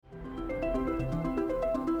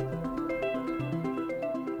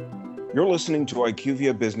You're listening to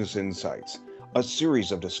IQVIA Business Insights, a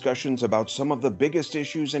series of discussions about some of the biggest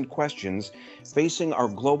issues and questions facing our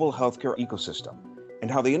global healthcare ecosystem,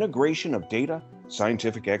 and how the integration of data,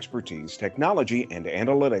 scientific expertise, technology, and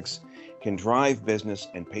analytics can drive business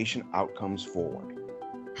and patient outcomes forward.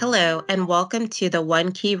 Hello, and welcome to the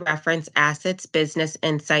OneKey Reference Assets Business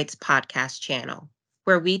Insights podcast channel,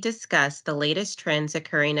 where we discuss the latest trends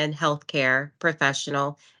occurring in healthcare,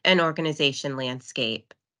 professional, and organization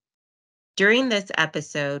landscape. During this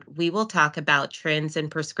episode, we will talk about trends in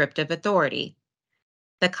prescriptive authority.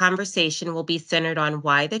 The conversation will be centered on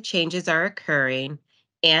why the changes are occurring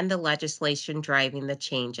and the legislation driving the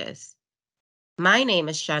changes. My name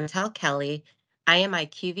is Shauntell Kelley. I am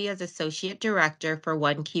IQVIA's Associate Director for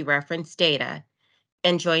OneKey Reference Data,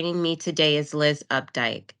 and joining me today is Liz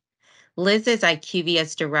Updike. Liz is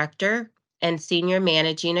IQVIA's Director and Senior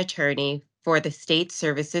Managing Attorney for the State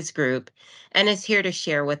Services Group and is here to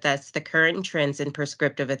share with us the current trends in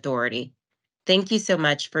prescriptive authority. Thank you so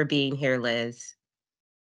much for being here, Liz.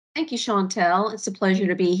 Thank you, Shauntell. It's a pleasure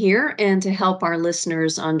to be here and to help our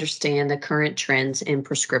listeners understand the current trends in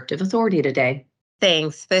prescriptive authority today.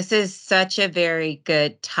 Thanks. This is such a very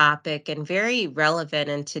good topic and very relevant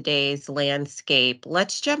in today's landscape.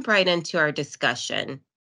 Let's jump right into our discussion.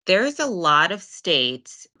 There's a lot of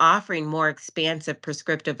states offering more expansive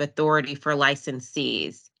prescriptive authority for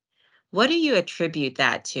licensees. What do you attribute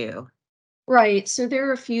that to? Right. So there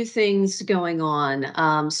are a few things going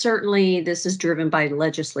on. Certainly, this is driven by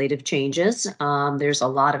legislative changes. There's a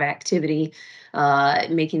lot of activity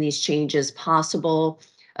making these changes possible.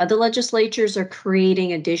 The legislatures are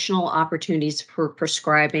creating additional opportunities for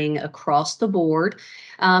prescribing across the board.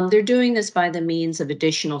 They're doing this by the means of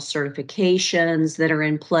additional certifications that are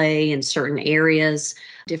in play in certain areas,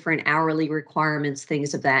 different hourly requirements,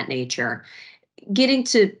 things of that nature. Getting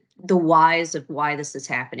to the whys of why this is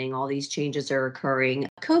happening, all these changes are occurring.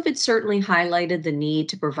 COVID certainly highlighted the need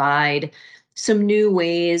to provide some new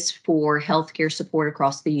ways for healthcare support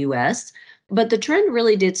across the U.S., but the trend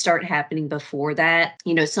really did start happening before that.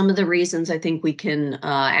 Some of the reasons I think we can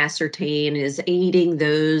ascertain is aiding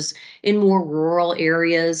those in more rural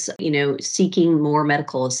areas, seeking more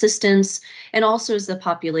medical assistance. And also as the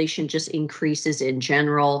population just increases in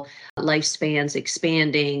general, lifespans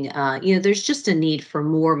expanding, there's just a need for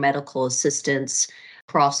more medical assistance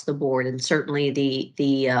across the board. And certainly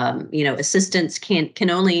the assistance can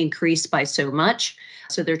only increase by so much.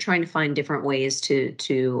 So they're trying to find different ways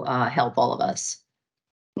to help all of us.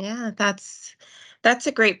 Yeah, that's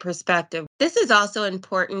a great perspective. This is also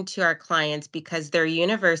important to our clients because their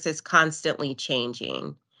universe is constantly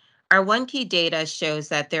changing. Our OneKey data shows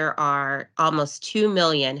that there are almost 2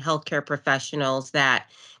 million healthcare professionals that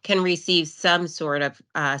can receive some sort of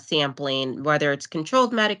sampling, whether it's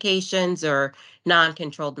controlled medications or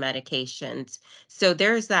non-controlled medications. So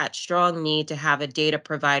there's that strong need to have a data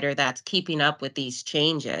provider that's keeping up with these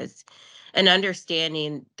changes and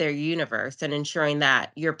understanding their universe and ensuring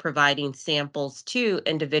that you're providing samples to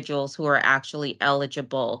individuals who are actually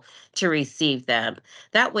eligible to receive them.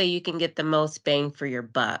 That way you can get the most bang for your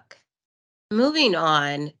buck. Moving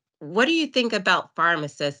on, what do you think about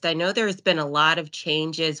pharmacists? I know there's been a lot of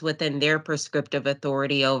changes within their prescriptive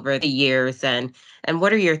authority over the years, and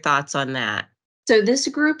what are your thoughts on that? So this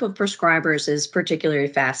group of prescribers is particularly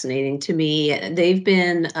fascinating to me.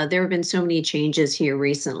 There have been so many changes here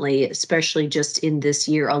recently, especially just in this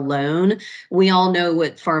year alone. We all know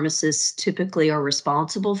what pharmacists typically are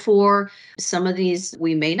responsible for. Some of these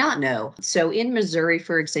we may not know. So in Missouri,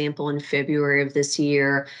 for example, in February of this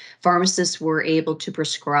year, pharmacists were able to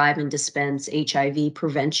prescribe and dispense HIV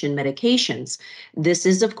prevention medications. This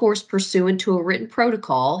is, of course, pursuant to a written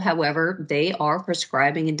protocol. However, they are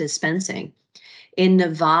prescribing and dispensing. In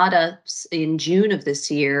Nevada, in June of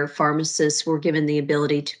this year, pharmacists were given the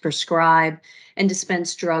ability to prescribe and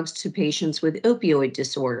dispense drugs to patients with opioid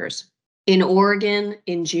disorders. In Oregon,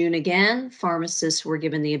 in June again, pharmacists were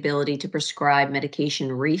given the ability to prescribe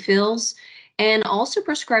medication refills and also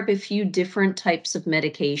prescribe a few different types of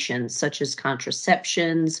medications, such as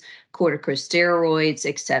contraceptions, corticosteroids,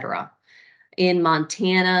 etc. In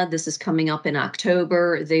Montana, this is coming up in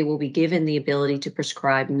October, they will be given the ability to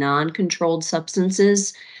prescribe non-controlled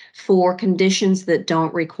substances for conditions that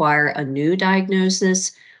don't require a new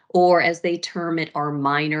diagnosis, or as they term it, are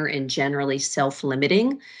minor and generally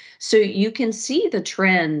self-limiting. So you can see the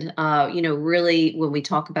trend, really when we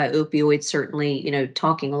talk about opioids, certainly,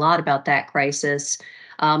 talking a lot about that crisis.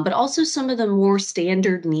 But also some of the more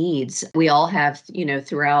standard needs we all have,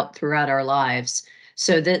 throughout our lives.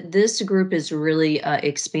 So that this group is really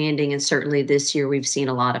expanding, and certainly this year we've seen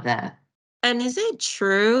a lot of that. And is it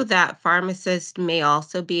true that pharmacists may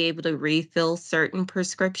also be able to refill certain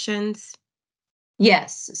prescriptions?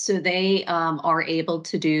 Yes, so they are able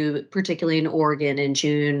to do, particularly in Oregon in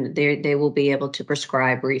June, they will be able to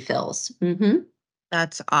prescribe refills.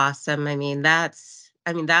 That's awesome. That's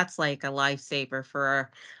like a lifesaver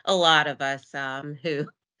for a lot of us who,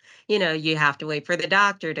 you have to wait for the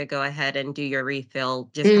doctor to go ahead and do your refill.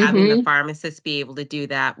 Just having the hmm pharmacist be able to do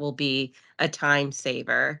that will be a time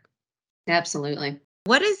saver. Absolutely.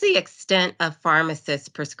 What is the extent of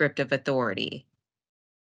pharmacist prescriptive authority?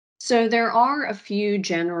 So there are a few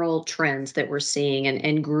general trends that we're seeing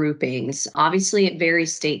and groupings. Obviously, it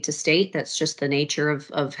varies state to state. That's just the nature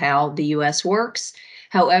of how the US works.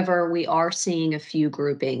 However, we are seeing a few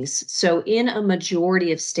groupings. So in a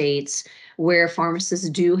majority of states where pharmacists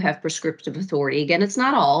do have prescriptive authority, again, it's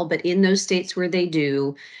not all, but in those states where they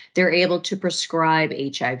do, they're able to prescribe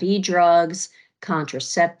HIV drugs,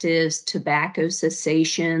 contraceptives, tobacco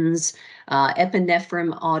cessations,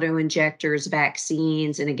 epinephrine auto-injectors,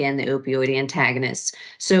 vaccines, and again, the opioid antagonists.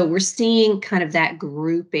 So we're seeing kind of that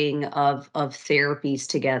grouping of therapies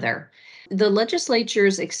together. The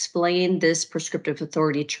legislatures explained this prescriptive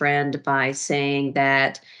authority trend by saying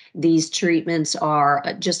that these treatments are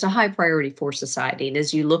just a high priority for society. And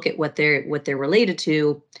as you look at what they're related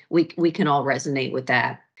to, we can all resonate with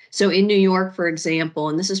that. So in New York, for example,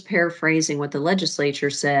 and this is paraphrasing what the legislature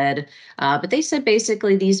said, but they said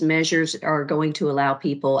basically these measures are going to allow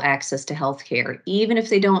people access to health care, even if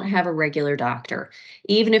they don't have a regular doctor,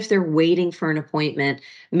 even if they're waiting for an appointment.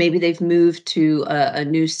 Maybe they've moved to a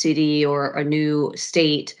new city or a new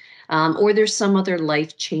state, or there's some other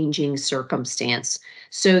life-changing circumstance.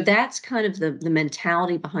 So that's kind of the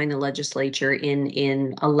mentality behind the legislature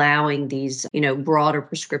in allowing these, broader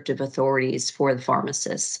prescriptive authorities for the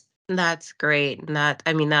pharmacists. That's great.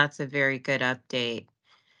 That's a very good update.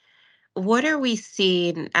 What are we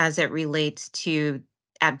seeing as it relates to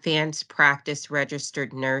advanced practice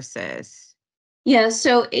registered nurses? Yeah,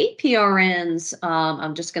 so APRNs,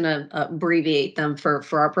 I'm just going to abbreviate them for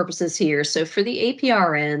our purposes here. So for the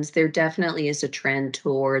APRNs, there definitely is a trend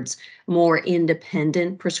towards more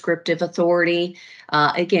independent prescriptive authority.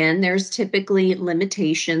 Again, there's typically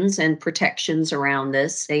limitations and protections around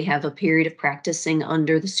this. They have a period of practicing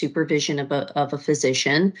under the supervision of a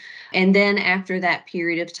physician. And then after that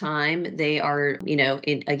period of time, they are,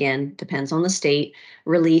 it again depends on the state,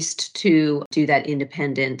 released to do that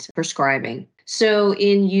independent prescribing. So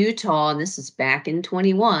in Utah, and this is back in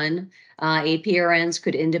 21, APRNs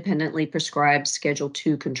could independently prescribe Schedule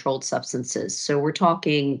II controlled substances. So we're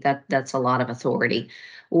talking that's a lot of authority.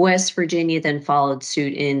 West Virginia then followed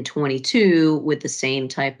suit in 22 with the same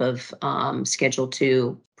type of Schedule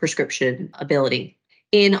II prescription ability.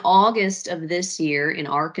 In August of this year in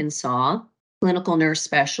Arkansas, clinical nurse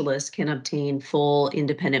specialists can obtain full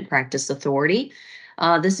independent practice authority.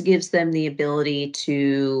 This gives them the ability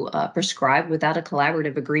to prescribe without a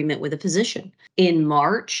collaborative agreement with a physician. In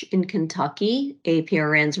March in Kentucky,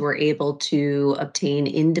 APRNs were able to obtain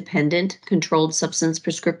independent controlled substance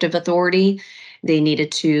prescriptive authority. They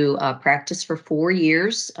needed to practice for 4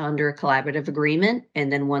 years under a collaborative agreement.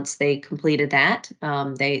 And then once they completed that,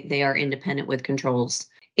 they are independent with controls.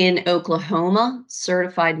 In Oklahoma,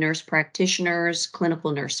 certified nurse practitioners, clinical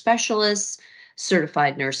nurse specialists,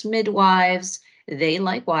 certified nurse midwives, they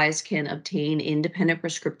likewise can obtain independent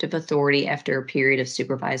prescriptive authority after a period of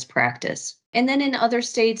supervised practice. And then in other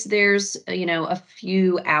states, there's, a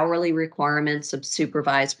few hourly requirements of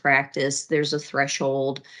supervised practice. There's a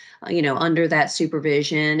threshold, under that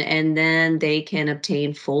supervision, and then they can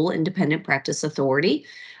obtain full independent practice authority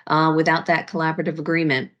without that collaborative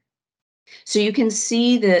agreement. So you can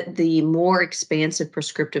see that the more expansive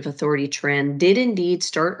prescriptive authority trend did indeed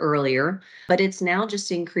start earlier, but it's now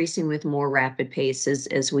just increasing with more rapid pace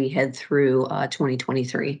as we head through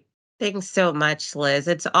 2023. Thanks so much, Liz.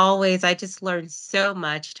 I just learn so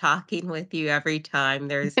much talking with you every time.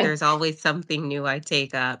 There's always something new I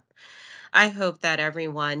take up. I hope that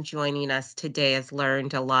everyone joining us today has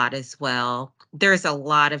learned a lot as well. There's a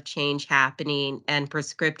lot of change happening and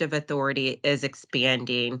prescriptive authority is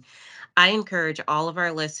expanding. I encourage all of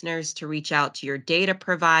our listeners to reach out to your data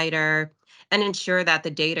provider and ensure that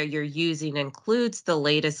the data you're using includes the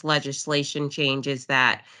latest legislation changes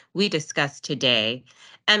that we discussed today.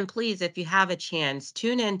 And please, if you have a chance,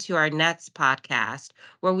 tune into our next podcast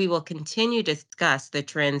where we will continue to discuss the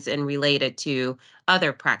trends and related to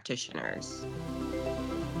other practitioners.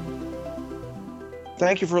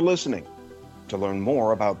 Thank you for listening. To learn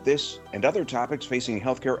more about this and other topics facing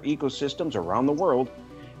healthcare ecosystems around the world,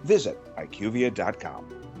 visit IQVIA.com.